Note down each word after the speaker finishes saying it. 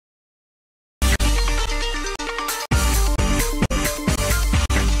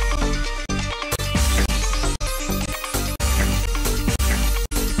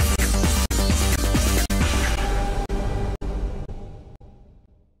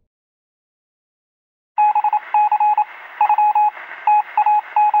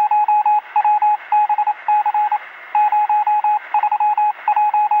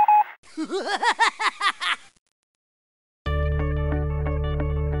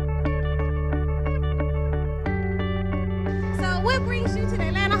brings you to the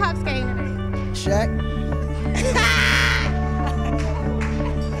Atlanta Hawks game tonight? Shaq.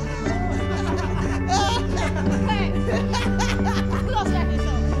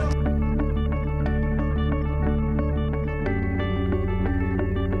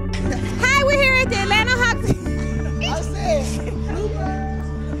 Hi, we're here at the Atlanta Hawks. I said,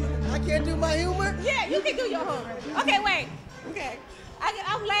 Blooper. I can't do my humor. Yeah, you can do your homework. Okay, wait. Okay.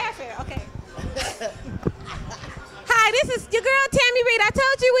 I'm laughing. Okay. Hi, this is your girl Tammie Reed. I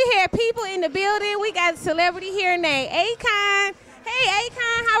told you we had people in the building. We got a celebrity here named Akon. Hey,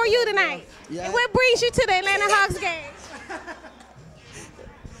 Akon, how are you tonight? Yeah. And what brings you to the Atlanta Hawks game?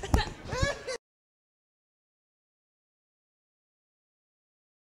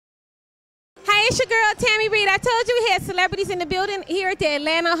 Hi, it's your girl Tammie Reed. I told you we had celebrities in the building here at the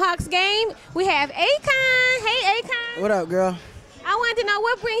Atlanta Hawks game. We have Akon. Hey, Akon. What up, girl? I wanted to know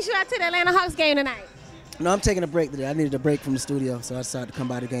what brings you out to the Atlanta Hawks game tonight. No, I'm taking a break today. I needed a break from the studio, so I decided to come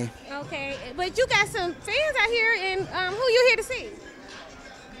by the game. Okay, but you got some fans out here, and who you here to see?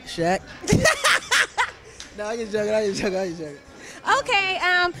 Shaq. No, I just joking. Okay,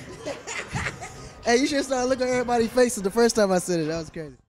 Hey, you should start looking at everybody's faces the first time I said it. That was crazy.